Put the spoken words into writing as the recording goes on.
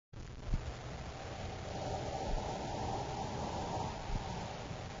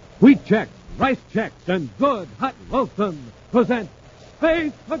Wheat Chex, Rice Chex, and Good Hot Wilson present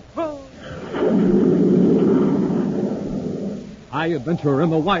Space Patrol. High adventure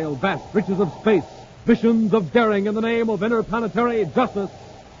in the wild, vast reaches of space. Missions of daring in the name of interplanetary justice.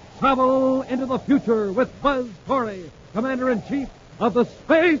 Travel into the future with Buzz Corey, Commander-in-Chief of the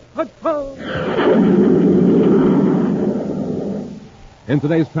Space Patrol. In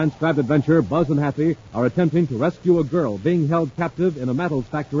today's transcribed adventure, Buzz and Happy are attempting to rescue a girl being held captive in a metals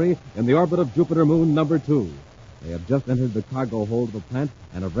factory in the orbit of Jupiter moon number 2. They have just entered the cargo hold of the plant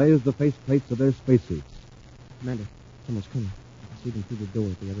and have raised the faceplates of their spacesuits. Commander, someone's coming. I can see them through the door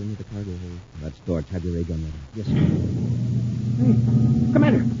at the other end of the cargo hold. That's Storch. Have your ray gun ready. Yes, sir. Hey,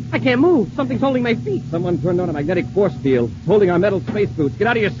 Commander, I can't move. Something's holding my feet. Someone turned on a magnetic force field. It's holding our metal space boots. Get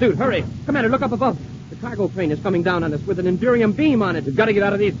out of your suit. Hurry. Commander, look up above. The cargo crane is coming down on us with an Endurium beam on it. We've got to get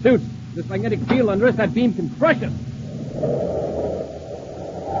out of these suits. This magnetic field under us, that beam can crush us.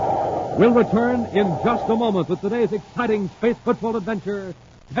 We'll return in just a moment with today's exciting Space Patrol adventure,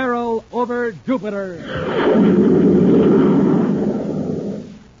 Peril over Jupiter.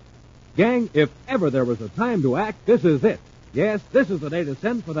 Gang, if ever there was a time to act, this is it. Yes, this is the day to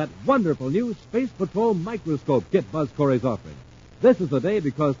send for that wonderful new Space Patrol microscope kit Buzz Corey's offering. This is the day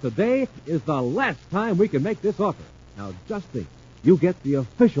because today is the last time we can make this offer. Now, just think. You get the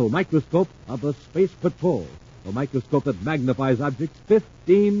official microscope of the Space Patrol. A microscope that magnifies objects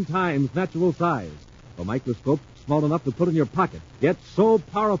 15 times natural size. A microscope small enough to put in your pocket, yet so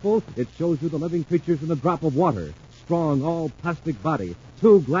powerful it shows you the living creatures in a drop of water. Strong, all-plastic body,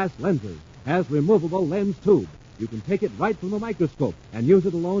 2 glass lenses, has removable lens tube. You can take it right from the microscope and use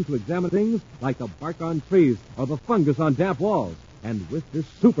it alone to examine things like the bark on trees or the fungus on damp walls. And with this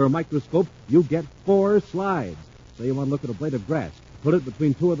super microscope, you get 4 slides. Say you want to look at a blade of grass. Put it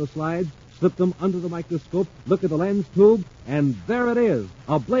between 2 of the slides, slip them under the microscope, look at the lens tube, and there it is,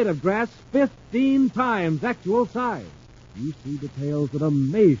 a blade of grass 15 times actual size. You see details that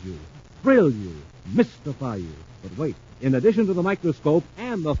amaze you, thrill you, mystify you. But wait, in addition to the microscope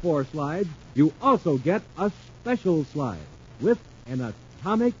and the 4 slides, you also get a special slide with an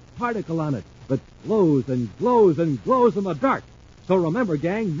atomic particle on it that glows and glows and glows in the dark. So remember,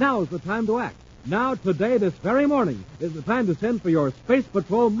 gang, now's the time to act. Now, today, this very morning, is the time to send for your Space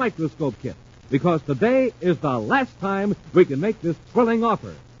Patrol microscope kit. Because today is the last time we can make this thrilling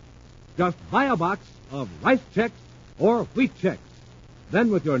offer. Just buy a box of Rice Chex or Wheat Chex. Then,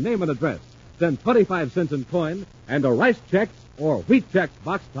 with your name and address, send 25 cents in coin and a Rice Chex or Wheat Chex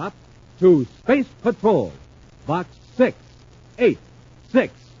box top to Space Patrol, Box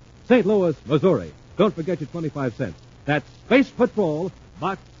 686, St. Louis, Missouri. Don't forget your 25 cents. That's Space Patrol,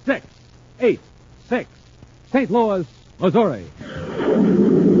 Box 686, St. Louis, Missouri.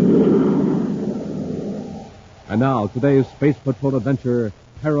 And now, today's Space Patrol adventure,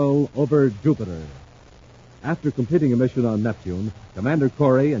 Peril over Jupiter. After completing a mission on Neptune, Commander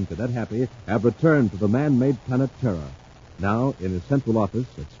Corey and Cadet Happy have returned to the man-made planet Terra. Now, in his central office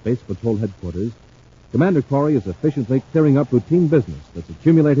at Space Patrol headquarters, Commander Corey is efficiently clearing up routine business that's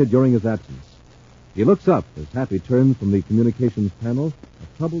accumulated during his absence. He looks up as Happy turns from the communications panel,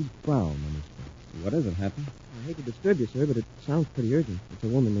 a troubled frown on his face. What is it, Happy? I hate to disturb you, sir, but it sounds pretty urgent. It's a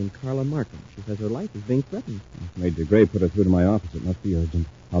woman named Carla Markham. She says her life is being threatened. Major Gray put her through to my office. It must be urgent.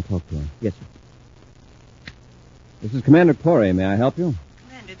 I'll talk to her. Yes, sir. This is Commander Corey. May I help you?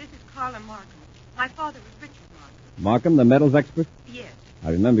 Commander, this is Carla Markham. My father was Richard Markham. Markham, the metals expert? Yes. I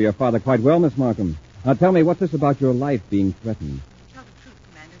remember your father quite well, Miss Markham. Now tell me, what's this about your life being threatened? To tell the truth,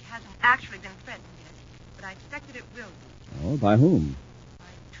 Commander, it hasn't actually been threatened yet, but I expect that it will be. Oh, by whom? By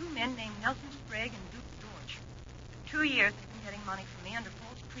 2 men named Nelson Sprague and Duke George. For 2 years, they've been getting money from me under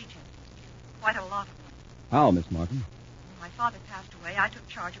false pretenses. Quite a lot of them. How, Miss Markham? When my father passed away, I took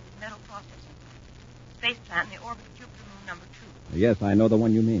charge of his metal processing plant, the space plant in the orbit of Jupiter moon number 2. Yes, I know the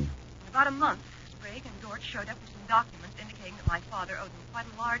one you mean. In about a month, Sprague and George showed up with some documents indicating that my father owed them quite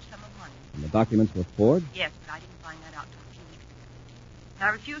a large sum of money. And the documents were forged? Yes, but I didn't find that out until a few weeks ago. And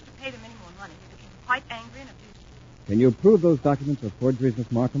I refused to pay them any more money. They became quite angry and abusive. Can you prove those documents are forgeries, Miss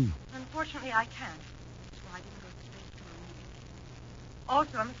Markham? Unfortunately, I can't. That's why I didn't go to space school immediately.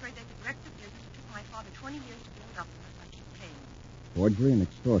 Also, I'm afraid they could wreck the business. It took my father 20 years to build up unless I keep paying them. Forgery and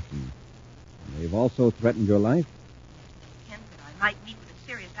extortion. And they've also threatened your life? They hint that I might meet with a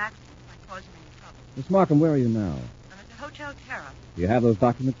serious accident if I cause them any trouble. Miss Markham, where are you now? I'm at the Hotel Terra. Do you have those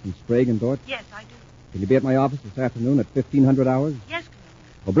documents from Sprague and Dort? Yes, I do. Can you be at my office this afternoon at 1500 hours? Yes,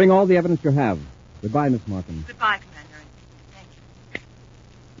 Commander. Well, bring all the evidence you have. Goodbye, Miss Markham. Goodbye, Commander. Thank you.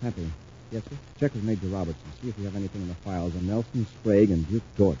 Happy. Yes, sir? Check with Major Robertson. See if you have anything in the files on Nelson, Sprague, and Duke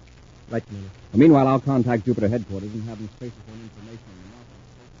Dort. Right, Commander. Well, meanwhile, I'll contact Jupiter headquarters and have them space upon information on the Markham.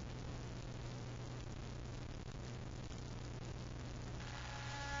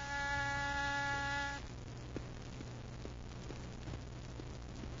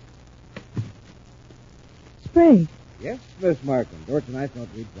 Sprague. Yes, Miss Markham. Dorch and I thought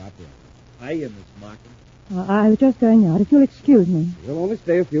we'd drop in. Hiya, Miss Markham. I was just going out. If you'll excuse me. We'll only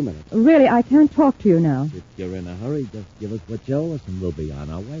stay a few minutes. Really, I can't talk to you now. If you're in a hurry, just give us what you owe us and we'll be on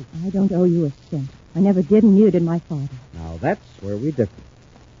our way. I don't owe you a cent. I never did, and neither did my father. Now, that's where we differ.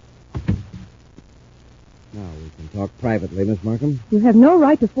 Now, we can talk privately, Miss Markham. You have no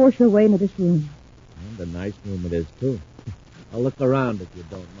right to force your way into this room. And a nice room it is, too. I'll look around if you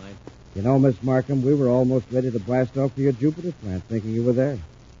don't mind. You know, Miss Markham, we were almost ready to blast off to your Jupiter plant, thinking you were there.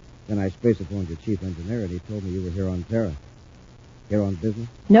 Then I space-phoned your chief engineer, and he told me you were here on Terra. Here on business?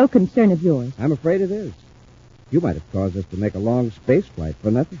 No concern of yours. I'm afraid it is. You might have caused us to make a long space flight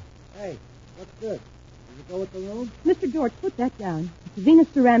for nothing. Hey, what's this? Does it go with the room? Mr. George, put that down. It's a Venus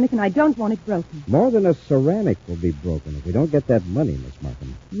ceramic, and I don't want it broken. More than a ceramic will be broken if we don't get that money, Miss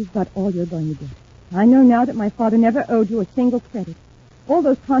Markham. You've got all you're going to get. I know now that my father never owed you a single credit. All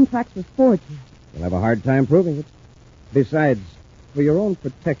those contracts were forgeries. You'll have a hard time proving it. Besides, for your own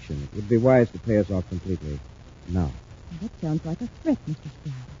protection, it would be wise to pay us off completely now. Well, that sounds like a threat, Mr.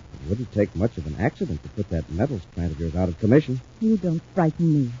 Sprague. It wouldn't take much of an accident to put that metals plant of yours out of commission. You don't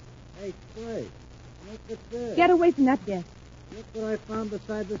frighten me. Hey, Clay, look at this. Get away from that desk. Look what I found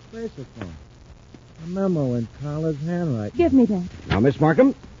beside the spacer-phone. A memo in Carla's handwriting. Give me that. Now, Miss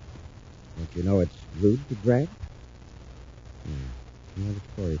Markham, don't you know it's rude to drag?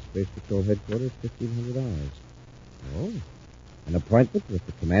 Corey, Space Patrol Headquarters, $1,500. Oh, an appointment with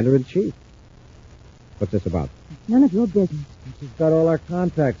the Commander-in-Chief. What's this about? It's none of your business. She's got all our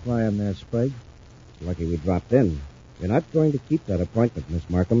contacts lying there, Sprague. Lucky we dropped in. You're not going to keep that appointment, Miss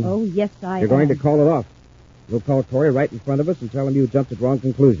Markham. Oh, yes, I You're going am. to call it off. We'll call Corey right in front of us and tell him you jumped at wrong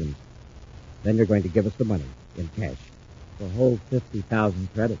conclusions. Then you're going to give us the money in cash. The whole 50,000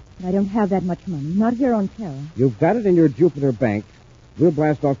 credit. I don't have that much money. Not here on Terra. You've got it in your Jupiter bank. We'll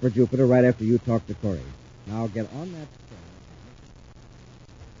blast off for Jupiter right after you talk to Corey. Now get on that train.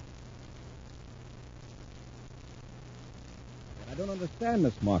 I don't understand,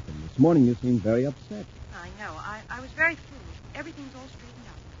 Miss Markham. This morning you seemed very upset. I know. I was very foolish. Everything's all straightened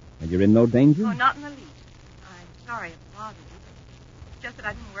out. And you're in no danger? Oh, not in the least. I'm sorry it bothered you, but it's just that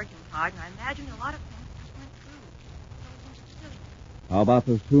I've been working hard, and I imagined a lot of things just went through. So it seems silly. How about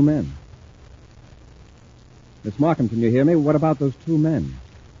those two men? Miss Markham, can you hear me? What about those two men?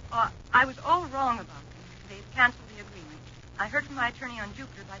 Oh, I was all wrong about them. They've canceled the agreement. I heard from my attorney on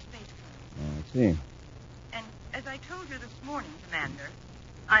Jupiter by spacecraft. Oh, I see. And as I told you this morning, Commander,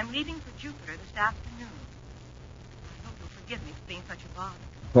 I'm leaving for Jupiter this afternoon. I hope you'll forgive me for being such a bother.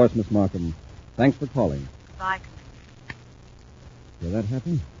 Of course, Miss Markham. Thanks for calling. Goodbye, Commander. Did that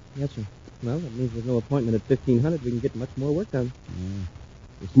happen? Yes, sir. Well, that means there's no appointment at 1,500. We can get much more work done. Yeah.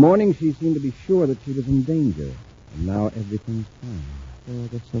 This morning she seemed to be sure that she was in danger. And now everything's fine. Well, I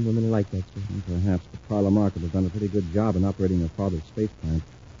guess some women are like that, sir. And perhaps Carla Markham has done a pretty good job in operating her father's space plant.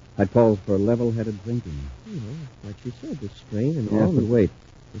 That calls for level-headed thinking. You know, like she said, the strain and Yes, all. but wait.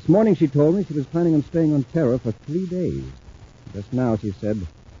 This morning she told me she was planning on staying on Terra for 3 days. Just now she said,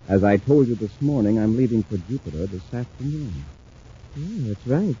 as I told you this morning, I'm leaving for Jupiter this afternoon. Yeah, that's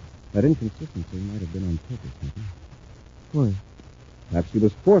right. That inconsistency might have been on purpose, maybe. Why? Perhaps she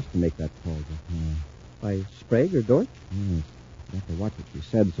was forced to make that call just now. By Sprague or Dorch? Yes. I'd have to watch what she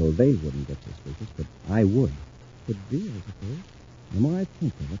said so they wouldn't get suspicious, but I would. Could be, I suppose. The more I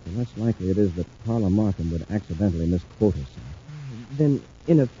think of it, the less likely it is that Carla Markham would accidentally misquote herself. Then,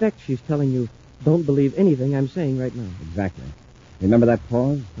 in effect, she's telling you, don't believe anything I'm saying right now. Exactly. Remember that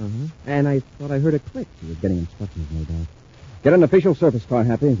pause? Uh-huh. And I thought I heard a click. She was getting instructions, no doubt. Get an official surface car,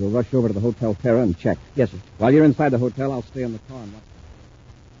 Happy. We'll rush over to the Hotel Terra and check. Yes, sir. While you're inside the hotel, I'll stay in the car and watch.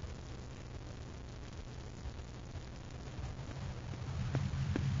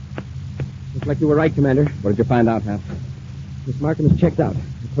 Looks like you were right, Commander. What did you find out, Hap? Miss Markham is checked out.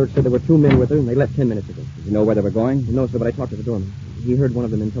 The clerk said there were 2 men with her, and they left 10 minutes ago. Did you know where they were going? No, sir, but I talked to the doorman. He heard one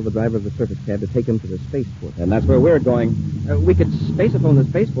of them tell the driver of the surface cab to take him to the spaceport. And that's where we're going. We could spaceophone the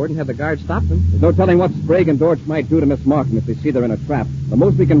spaceport and have the guard stop them. There's no telling what Sprague and Dorch might do to Miss Markham if they see they're in a trap. The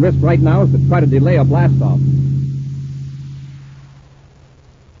most we can risk right now is to try to delay a blast-off.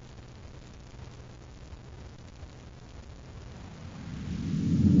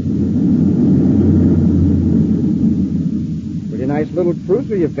 Pretty nice little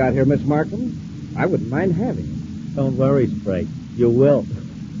cruiser you've got here, Miss Markham. I wouldn't mind having it. Don't worry, Sprague. You will.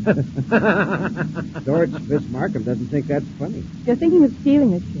 Dorch, Miss Markham doesn't think that's funny. If you're thinking of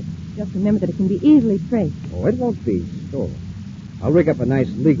stealing a ship, just remember that it can be easily traced. Oh, it won't be stolen. I'll rig up a nice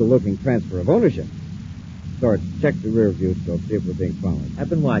legal-looking transfer of ownership. Dorch, check the rear view scope, see if we're being followed. I've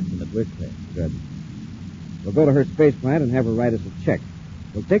been watching it. We're clear. Good. We'll go to her space plant and have her write us a check.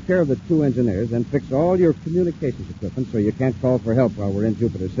 We'll take care of the 2 engineers and fix all your communications equipment so you can't call for help while we're in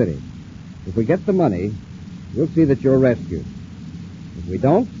Jupiter City. If we get the money, we'll see that you're rescued. If we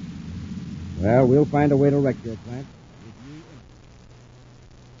don't, well, we'll find a way to wreck your plant.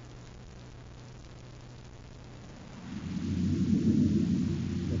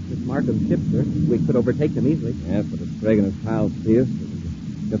 That's Miss Markham's ship, sir. We could overtake them easily. Yes, but if Sprague and his pals see us,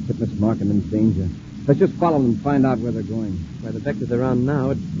 it'll just put Miss Markham in danger. Let's just follow them and find out where they're going. By the vector they're on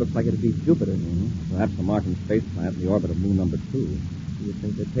now, it looks like it'd be Jupiter. Mm-hmm. Perhaps the Markham space plant in the orbit of moon number 2. Do you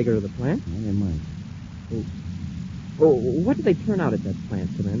think they'd take her to the plant? Well, they might. Oh, what did they turn out at that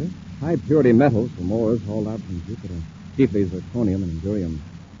plant, Commander? High-purity metals from ores hauled out from Jupiter, chiefly zirconium and indurium.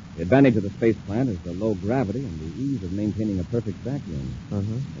 The advantage of the space plant is the low gravity and the ease of maintaining a perfect vacuum.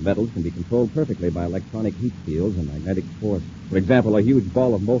 The metals can be controlled perfectly by electronic heat fields and magnetic force. For example, a huge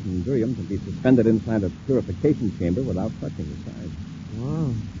ball of molten indurium can be suspended inside a purification chamber without touching the sides.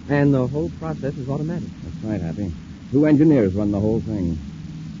 Wow. And the whole process is automatic. That's right, Happy. 2 engineers run the whole thing.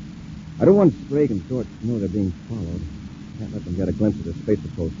 I don't want Sprague and Dortch to know they're being followed. Can't let them get a glimpse of the Space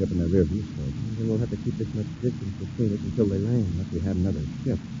Patrol ship in their rear view scope. Then we'll have to keep this much distance between us until they land. Unless we have another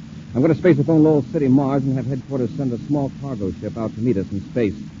ship. I'm going to space-phone Lowell City, Mars, and have headquarters send a small cargo ship out to meet us in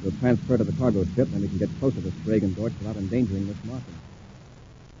space. We'll transfer to the cargo ship, and we can get closer to Sprague and Dortch without endangering Miss Markham.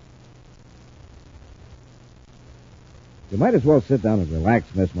 You might as well sit down and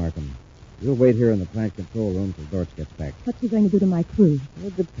relax, Miss Markham. We'll wait here in the plant control room till Dortch gets back. What's he going to do to my crew? Well,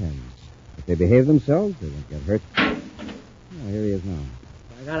 it depends. If they behave themselves, they won't get hurt. Oh, here he is now.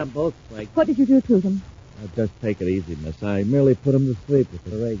 I got them both, Blake. What did you do to them? Just take it easy, miss. I merely put him to sleep with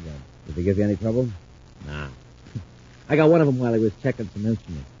the ray gun. Did he give you any trouble? Nah. I got one of them while he was checking some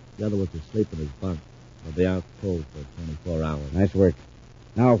instruments. The other was asleep in his bunk. They'll be out cold for 24 hours. Nice work.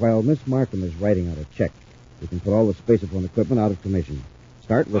 Now, while Miss Markham is writing out a check, we can put all the space-phone equipment out of commission.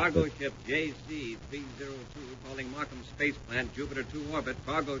 Start with Cargo ship JC-302 calling Markham Space Plant, Jupiter 2 orbit.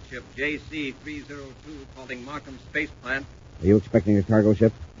 Cargo ship JC-302 calling Markham Space Plant. Are you expecting a cargo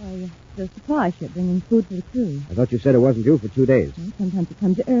ship? The supply ship bringing food for the crew. I thought you said it wasn't due for 2 days. Well, sometimes it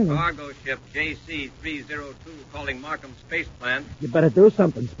comes early. Cargo ship JC-302 calling Markham Space Plant. You better do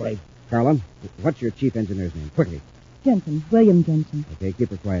something, Blake. Carlin, what's your chief engineer's name? Quickly. Jensen, William Jensen. Okay, keep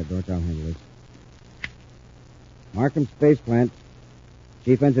her quiet, Dortch. I'll handle this. Markham Space Plant.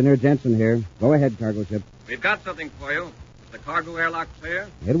 Chief Engineer Jensen here. Go ahead, cargo ship. We've got something for you. Is the cargo airlock clear?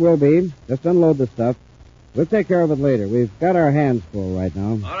 It will be. Just unload the stuff. We'll take care of it later. We've got our hands full right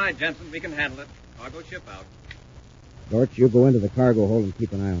now. All right, Jensen, we can handle it. Cargo ship out. Dortch, you go into the cargo hold and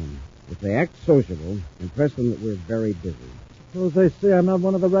keep an eye on them. If they act sociable, impress them that we're very busy. Suppose they say I'm not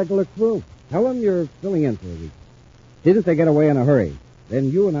one of the regular crew. Tell them you're filling in for a week. See that they get away in a hurry.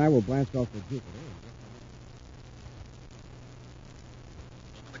 Then you and I will blast off for Jupiter.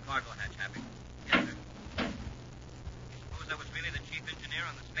 Open the cargo hatch, Happy. Yes, sir. Suppose that was really the chief engineer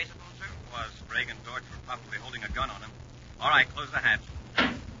on the space-phone, sir? Was. Sprague and Dortch were probably holding a gun on him. All right, close the hatch.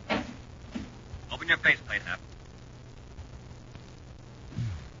 Open your faceplate, Hap.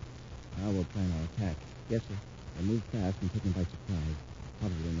 Now we'll plan our attack. Yes, sir. We'll move fast and take them by surprise.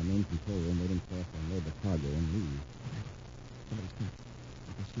 Probably in the main control room waiting for us to unload the cargo and leave. Somebody's coming.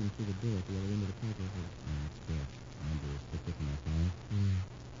 I can see him through the door at the other end of the cargo hold. It's Dortch. Remember, it's thick with my fire.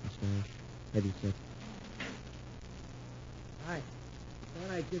 Mustache. Heavy set. Hi.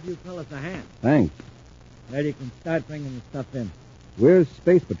 Thought I'd give you fellas a hand. Thanks. Now you can start bringing the stuff in. We're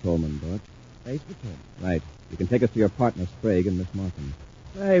space patrolmen, Dortch. Space Patrol. Right. You can take us to your partner, Sprague, and Miss Markham.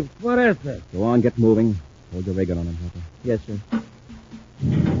 Hey, what is this? Go on, get moving. Hold your ray gun on him, Hopper. Yes, sir.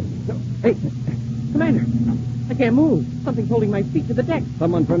 Hey, Commander, I can't move. Something's holding my feet to the deck.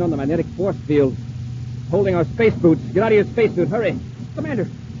 Someone turned on the magnetic force field. Holding our space boots. Get out of your spacesuit. Hurry. Commander,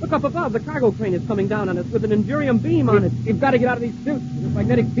 look up above. The cargo crane is coming down on us with an indurium beam on it. You've got to get out of these suits. This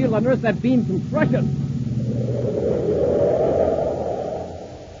magnetic field on Earth, that beam can crush us.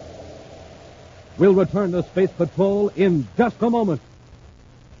 We'll return to Space Patrol in just a moment.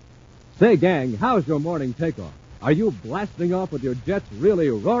 Say, gang, how's your morning takeoff? Are you blasting off with your jets really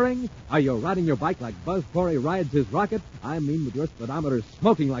roaring? Are you riding your bike like Buzz Corey rides his rocket? I mean with your speedometer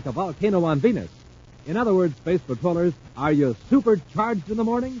smoking like a volcano on Venus. In other words, Space Patrollers, are you supercharged in the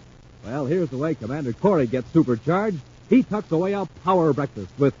morning? Well, here's the way Commander Corey gets supercharged. He tucks away a power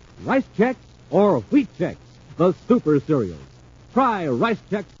breakfast with Rice Chex or Wheat Chex, the super cereals. Try Rice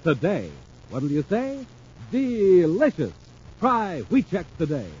Chex today. What'll you say? Delicious. Try Wheat Chex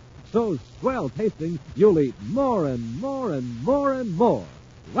today. So swell tasting, you'll eat more and more and more and more.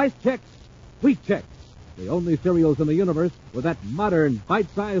 Rice Chex, Wheat Chex, the only cereals in the universe with that modern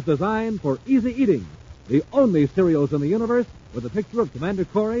bite-sized design for easy eating. The only cereals in the universe with a picture of Commander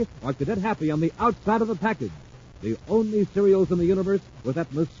Corey or Cadet Happy on the outside of the package. The only cereals in the universe with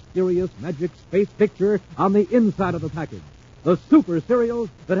that mysterious magic space picture on the inside of the package. The super cereals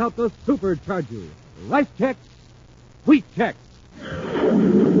that help to supercharge you. Rice Chex, Wheat Chex.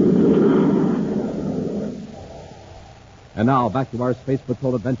 And now back to our Space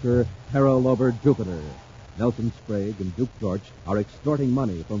Patrol adventure, Peril over Jupiter. Nelson Sprague and Duke Dorch are extorting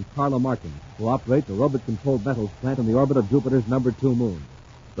money from Carla Markham, who operates a robot-controlled metals plant in the orbit of Jupiter's number 2 moon.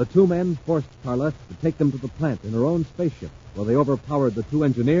 The two men forced Carla to take them to the plant in her own spaceship, where they overpowered the 2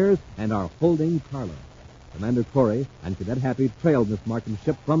 engineers and are holding Carla. Commander Corey and Cadet Happy trailed Miss Markham's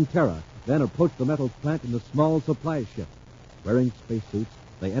ship from Terra, then approached the metals plant in a small supply ship. Wearing spacesuits,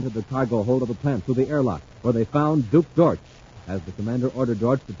 they entered the cargo hold of the plant through the airlock, where they found Duke Dorch. As the commander ordered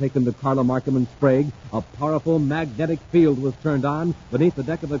Dorch to take them to Carla Markham and Sprague, a powerful magnetic field was turned on beneath the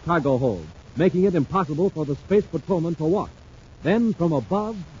deck of the cargo hold, making it impossible for the space patrolmen to walk. Then, from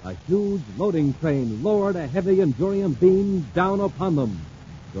above, a huge loading train lowered a heavy Endurium beam down upon them.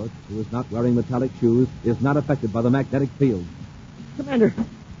 Dorch, who is not wearing metallic shoes, is not affected by the magnetic field. Commander,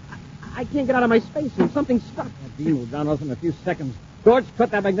 I can't get out of my spacesuit. Something's stuck. That beam will down us in a few seconds. Dorch,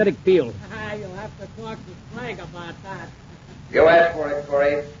 cut that magnetic field. You'll have to talk to Sprague about that. You asked for it,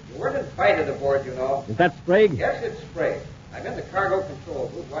 Corey. You weren't invited aboard, you know. Is that Sprague? Yes, it's Sprague. I'm in the cargo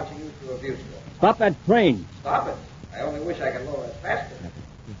control booth watching you through a viewscope. Stop that train. Stop it. I only wish I could lower it faster.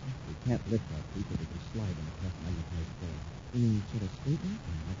 We can't lift that seat because it will slide on the past magnetized floor. You mean sort of straightening?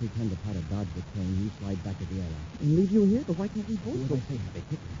 I pretend to try to dodge the train. You slide back to the airlock. And leave you here? But why can't we both go? Say, Happy,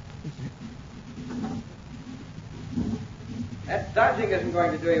 quickly. Yes, sir. That dodging isn't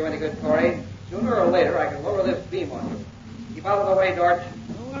going to do you any good, Corey. Sooner or later, I can lower this beam on you. Keep out of the way, Dorch.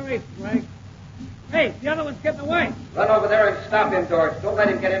 Don't worry, Sprague. Hey, the other one's getting away. Run over there and stop him, Dorch. Don't let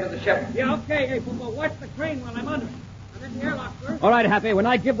him get into the ship. Yeah, okay. Hey, but watch the crane while I'm under it. I'm in the airlock first. All right, Happy. When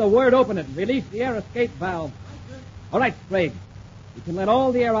I give the word, open it and release the air escape valve. All right, Sprague. You can let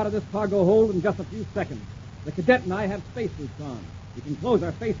all the air out of this cargo hold in just a few seconds. The cadet and I have spacesuits on. We can close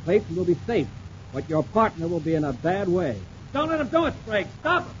our face plates and we'll be safe. But your partner will be in a bad way. Don't let him do it, Sprague.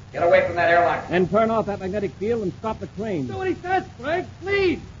 Stop him. Get away from that airlock. Then turn off that magnetic field and stop the crane. Do what he says, Sprague.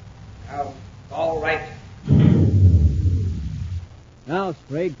 Please. Now, all right. Now,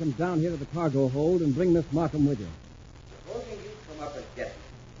 Sprague, come down here to the cargo hold and bring Miss Markham with you. Supposing you come up and get me.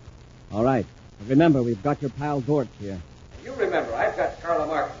 All right. But remember, we've got your pal Dorch here. And you remember, I've got Carla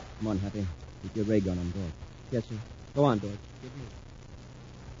Markham. Come on, Happy. Keep your ray gun on Dorch. Yes, sir. Go on, Dorch.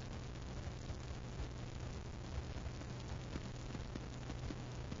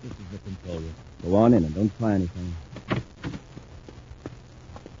 This is the control room. Go on in and don't try anything.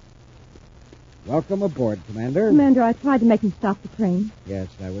 Welcome aboard, Commander. Commander, I tried to make him stop the train. Yes,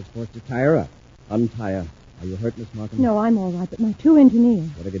 I was forced to tie her up. Untie her. Are you hurt, Miss Markham? No, I'm all right, but my 2 engineers.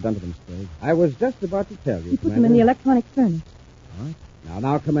 What have you done to them, Sprague? I was just about to tell you, You put Commander. them in the electronic furnace. All right.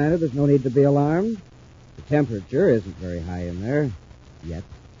 Now, Commander, there's no need to be alarmed. The temperature isn't very high in there yet.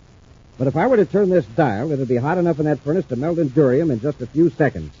 But if I were to turn this dial, it'd be hot enough in that furnace to melt Endurium in just a few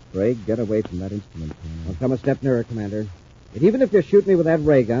seconds. Sprague, get away from that instrument. I'll come a step nearer, Commander. And even if you shoot me with that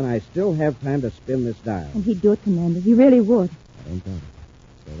ray gun, I still have time to spin this dial. And he'd do it, Commander. He really would. I don't doubt it.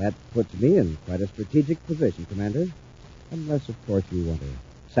 So that puts me in quite a strategic position, Commander. Unless, of course, you want to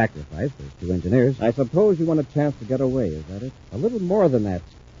sacrifice those 2 engineers. I suppose you want a chance to get away, is that it? A little more than that.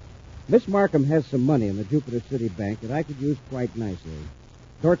 Miss Markham has some money in the Jupiter City Bank that I could use quite nicely.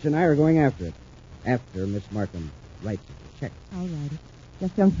 Dorch and I are going after it. After Miss Markham writes it. Check. I'll write it.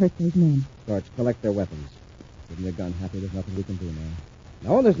 Just don't hurt those men. Dorch, collect their weapons. Give them your gun, Happy. There's nothing we can do now.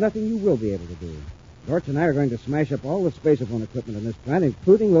 No, there's nothing you will be able to do. Dorch and I are going to smash up all the spacephone equipment in this plant,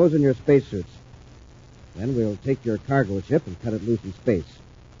 including those in your spacesuits. Then we'll take your cargo ship and cut it loose in space.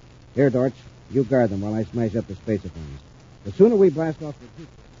 Here, Dorch, you guard them while I smash up the spacophones. The sooner we blast off the...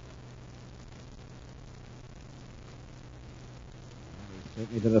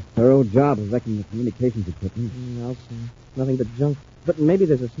 Certainly did a thorough job of wrecking the communications equipment. I'll see. Nothing but junk. But maybe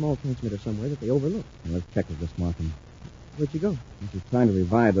there's a small transmitter somewhere that they overlooked. Now, let's check with Miss Markham. Where'd you go? She's trying to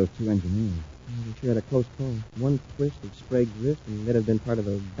revive those 2 engineers. We sure had a close call. One twist of Sprague's wrist, and they'd have been part of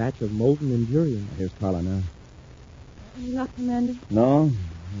a batch of molten Endurium. Here's Carla now. Any luck, Commander? No,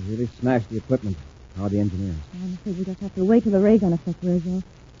 we really smashed the equipment. How are the engineers? I'm afraid we just have to wait till the ray gun effect wears off.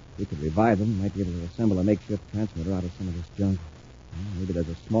 If we could revive them, we might be able to assemble a makeshift transmitter out of some of this junk. Well, maybe there's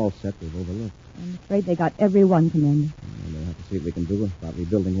a small set we've overlooked. I'm afraid they got every one, Commander. We'll have to see what we can do about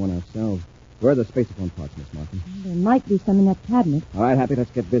rebuilding one ourselves. Where are the spacephone parts, Miss Markham? There might be some in that cabinet. All right, Happy,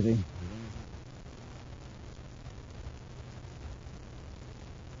 let's get busy.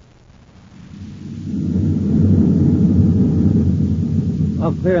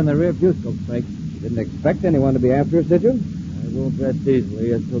 All clear in the rear view scope, Frank. You didn't expect anyone to be after us, did you? I won't rest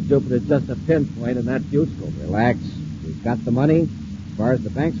easily until Jupiter's just a pinpoint in that view scope. Relax. We've got the money. As far as the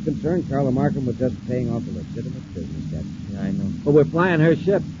bank's concerned, Carla Markham was just paying off a legitimate business debt. Yeah, I know. But we're flying her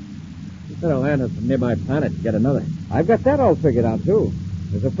ship. We better land on some nearby planet to get another. I've got that all figured out, too.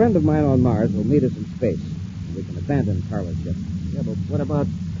 There's a friend of mine on Mars who'll meet us in space. And we can abandon Carla's ship. Yeah, but what about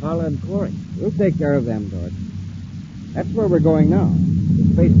Carla and Corey? We'll take care of them, George. That's where we're going now.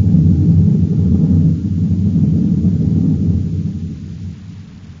 The space planet.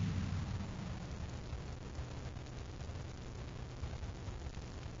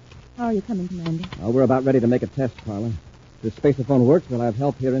 How are you coming, Commander? Well, we're about ready to make a test, Carla. If the spaceophone works, we'll have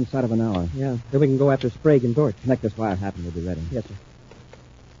help here inside of an hour. Yeah, then we can go after Sprague and Dort. Connect this wire happen, we'll be ready. Yes, sir.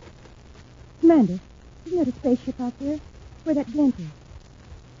 Commander, isn't that a spaceship out there? Where that glint is?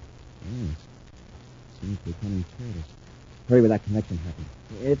 Yes. Seems to be coming toward us. Hurry with that connection happen.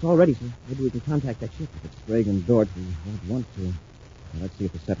 It's all ready, sir. Maybe we can contact that ship. If it's Sprague and Dort, we won't want to. Now, let's see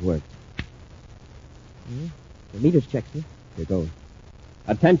if the set works. Yeah. The meter's checked, sir. Here goes.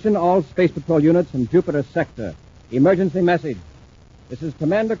 Attention, all Space Patrol units from Jupiter sector. Emergency message. This is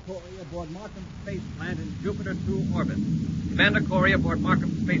Commander Corey aboard Markham Space Plant in Jupiter 2 orbit. Commander Corey aboard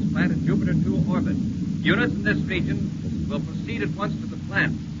Markham Space Plant in Jupiter 2 orbit. Units in this region will proceed at once to the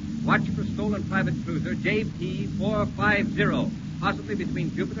plant. Watch for stolen private cruiser JP-450, possibly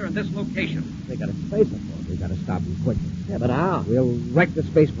between Jupiter and this location. They got a spaceophone. We've got to stop them quickly. Yeah, but how? We'll wreck the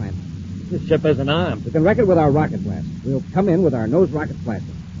space plant. This ship isn't armed. We can wreck it with our rocket blast. We'll come in with our nose rockets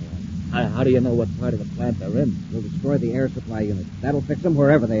blasting. How do you know what part of the plant they're in? We'll destroy the air supply unit. That'll fix them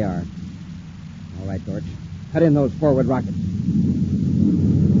wherever they are. All right, Dorch. Cut in those forward rockets.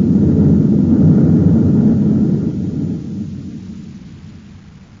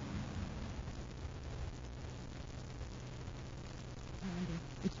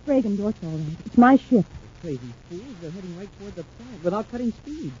 It's Sprague and Dort, all right. It's my ship. Crazy fools. They're heading right toward the plant without cutting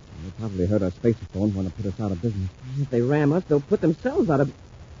speed. They probably heard our spaceophone want to put us out of business. If they ram us, they'll put themselves out of...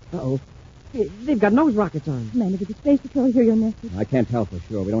 Uh-oh. Hey, they've got nose rockets on. Commander, did the Space Patrol hear your message? I can't tell for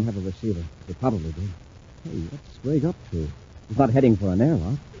sure. We don't have a receiver. They probably did. Hey, what's Sprague up to? He's not heading for an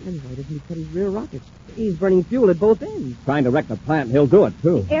airlock. Then why doesn't he cut his rear rockets? He's burning fuel at both ends. Trying to wreck the plant, and he'll do it,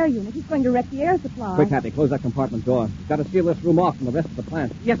 too. The air unit. He's going to wreck the air supply. Quick, Happy, close that compartment door. We've got to seal this room off from the rest of the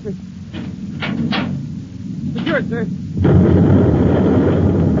plant. Yes, sir. Secure, sir.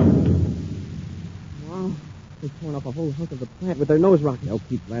 Wow. They've torn up a whole hunk of the plant with their nose rockets. They'll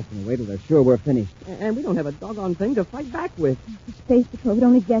keep blasting away till they're sure we're finished. And we don't have a doggone thing to fight back with. The Space Patrol would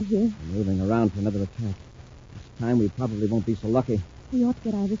only get here. We're moving around for another attack. This time we probably won't be so lucky. We ought to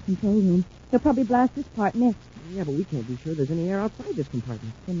get out of this control room. They'll probably blast this part next. Yeah, but we can't be sure there's any air outside this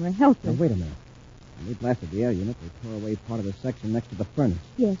compartment. Then we're Now, helpless. wait a minute. When we blasted the air unit, they tore away part of the section next to the furnace.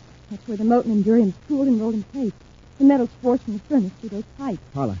 Yes, that's where the molten endurium's cooled and rolled in place. The metal's forced from the furnace through those pipes.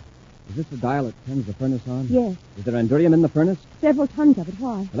 Carla, is this the dial that turns the furnace on? Yes, Is there endurium in the furnace? several tons of it.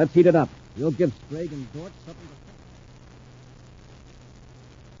 Why? Well, let's heat it up. We'll give Sprague and Dort something to think.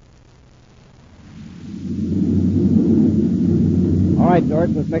 All right, Dort,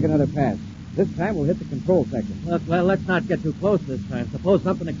 let's make another pass. This time we'll hit the control section. Look, well, let's not get too close this time. Suppose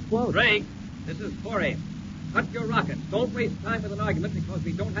something explodes. Sprague, this is Corey. Cut your rockets. Don't waste time with an argument because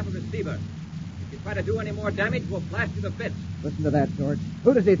we don't have a receiver. If you try to do any more damage, we'll blast you to bits. Listen to that, George.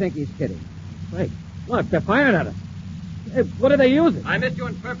 Who does he think he's kidding? Wait, look, they're firing at us. Hey, what are they using? I missed you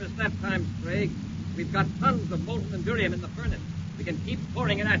on purpose that time, Sprague. We've got tons of molten endurium in the furnace. We can keep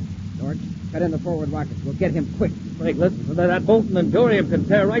pouring it at you. George, cut in the forward rockets. We'll get him quick. Frank, listen, so that molten endurium can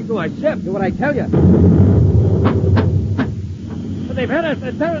tear right through our ship. Do what I tell you. But they've hit us.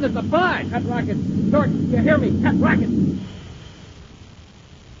 They're tearing us apart. Cut rockets. George, you hear me? Cut rockets. That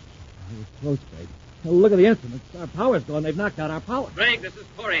was close, Sprague. Oh, look at the instruments. Our power's gone. They've knocked out our power. Sprague, this is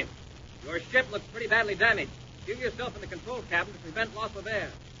Corey. Your ship looks pretty badly damaged. Give yourself in the control cabin to prevent loss of air.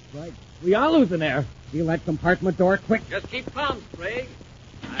 Right. We are losing air. Seal that compartment door quick. Just keep calm, Sprague.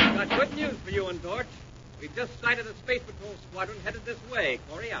 I've got good news for you and Dort. We've just sighted a Space Patrol squadron headed this way.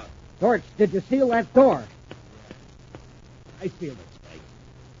 Corey out. George, did you seal that door? I sealed it, Sprague.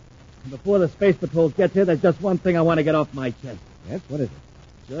 And before the Space Patrols get here, there's just one thing I want to get off my chest. Yes, what is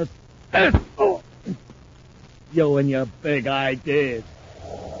it? Just... Oh. You and your big ideas.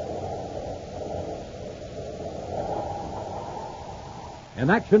 An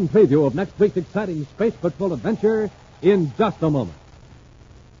action preview of next week's exciting Space Patrol adventure in just a moment.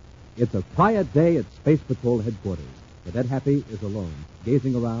 It's a quiet day at Space Patrol headquarters. Cadet Happy is alone,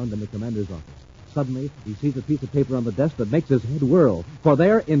 gazing around in the commander's office. Suddenly, he sees a piece of paper on the desk that makes his head whirl. For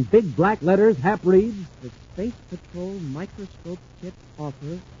there, in big black letters, Hap reads, The Space Patrol microscope kit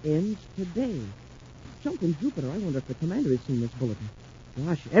offer ends today. Jumping Jupiter, I wonder if the commander has seen this bulletin.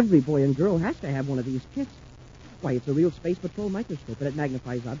 Gosh, every boy and girl has to have one of these kits. Why, it's a real Space Patrol microscope, and it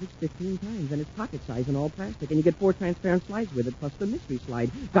magnifies objects 15 times, and it's pocket size and all plastic, and you get 4 transparent slides with it, plus the mystery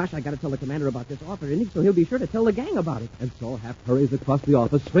slide. Gosh, I got to tell the commander about this offer, isn't he? So he'll be sure to tell the gang about it. And so Hap hurries across the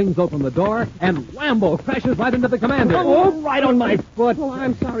office, swings open the door, and whammo, crashes right into the commander. Oh, right on my foot. Oh,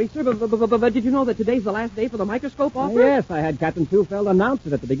 I'm sorry, sir, but did you know that today's the last day for the microscope offer? Yes, I had Captain Tufeld announce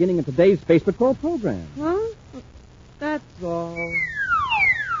it at the beginning of today's Space Patrol program. Huh? That's all.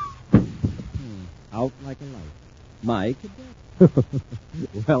 Out like a light. My cadet.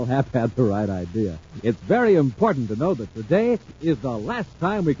 Well, Hap had the right idea. It's very important to know that today is the last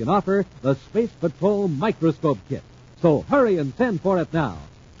time we can offer the Space Patrol microscope kit. So hurry and send for it now.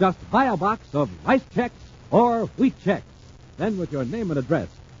 Just buy a box of rice checks or wheat checks. Then with your name and address,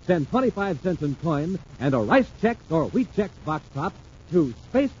 send 25 cents in coin and a rice checks or wheat checks box top to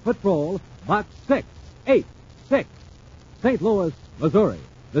Space Patrol, Box 686, St. Louis, Missouri.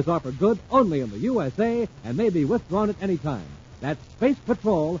 This offer good only in the USA and may be withdrawn at any time. That's Space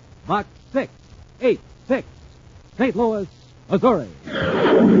Patrol, Box 686, St. Louis, Missouri.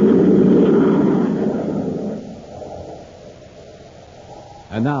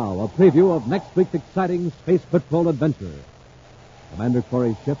 And now, a preview of next week's exciting Space Patrol adventure. Commander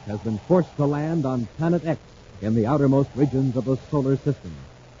Corey's ship has been forced to land on Planet X in the outermost regions of the solar system.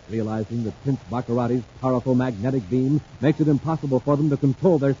 Realizing that Prince Baccarati's powerful magnetic beam makes it impossible for them to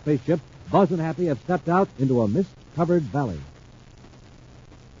control their spaceship, Buzz and Happy have stepped out into a mist-covered valley.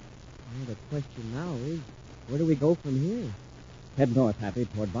 Well, the question now is, where do we go from here? Head north, Happy,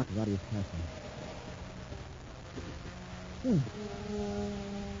 toward Baccarati's castle.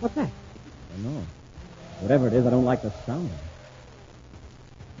 What's that? I don't know. Whatever it is, I don't like the sound of it.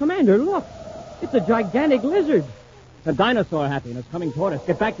 Commander, look. It's a gigantic lizard. It's a dinosaur, Happy, and it's coming toward us.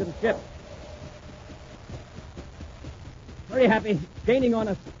 Get back to the ship. Hurry, Happy. It's gaining on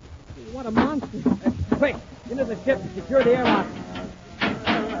us. What a monster. Quick, into the ship and secure the airlock.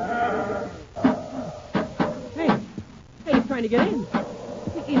 Hey, he's trying to get in.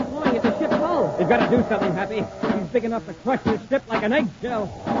 He's clawing at the ship's hull. We've got to do something, Happy. He's big enough to crush this ship like an eggshell.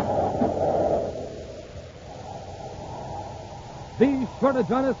 Be sure to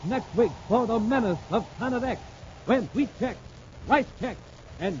join us next week for the menace of Planet X, when wheat checks, rice checks,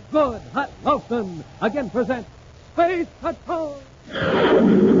 and good hot roastin' again present Space Patrol.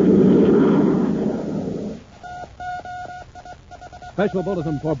 Special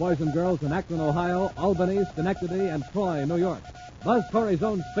bulletin for boys and girls in Akron, Ohio, Albany, Schenectady, and Troy, New York. Buzz Corey's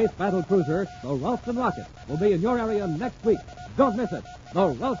own space battle cruiser, the Ralston Rocket, will be in your area next week. Don't miss it. The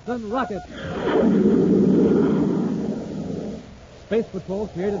Ralston Rocket. Space Patrol,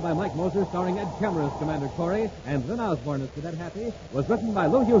 created by Mike Moser, starring Ed Kemmer as Commander Corey, and Lynn Osborne as Cadet Happy, was written by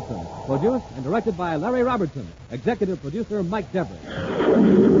Lou Houston, produced and directed by Larry Robertson, executive producer Mike Deverett.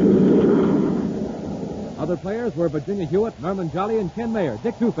 Other players were Virginia Hewitt, Norman Jolly, and Ken Mayer.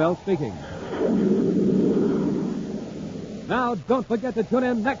 Dick Tufeld speaking. Now, don't forget to tune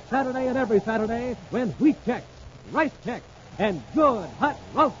in next Saturday and every Saturday when wheat checks, rice checks, and good hot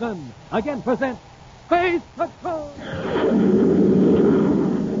roastin' again present Space Patrol.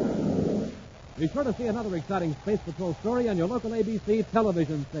 Be sure to see another exciting Space Patrol story on your local ABC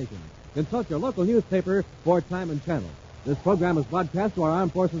television station. Consult your local newspaper for time and channel. This program is broadcast to our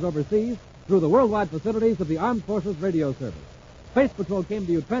armed forces overseas through the worldwide facilities of the Armed Forces Radio Service. Space Patrol came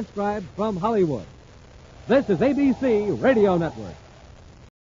to you transcribed from Hollywood. This is ABC Radio Network.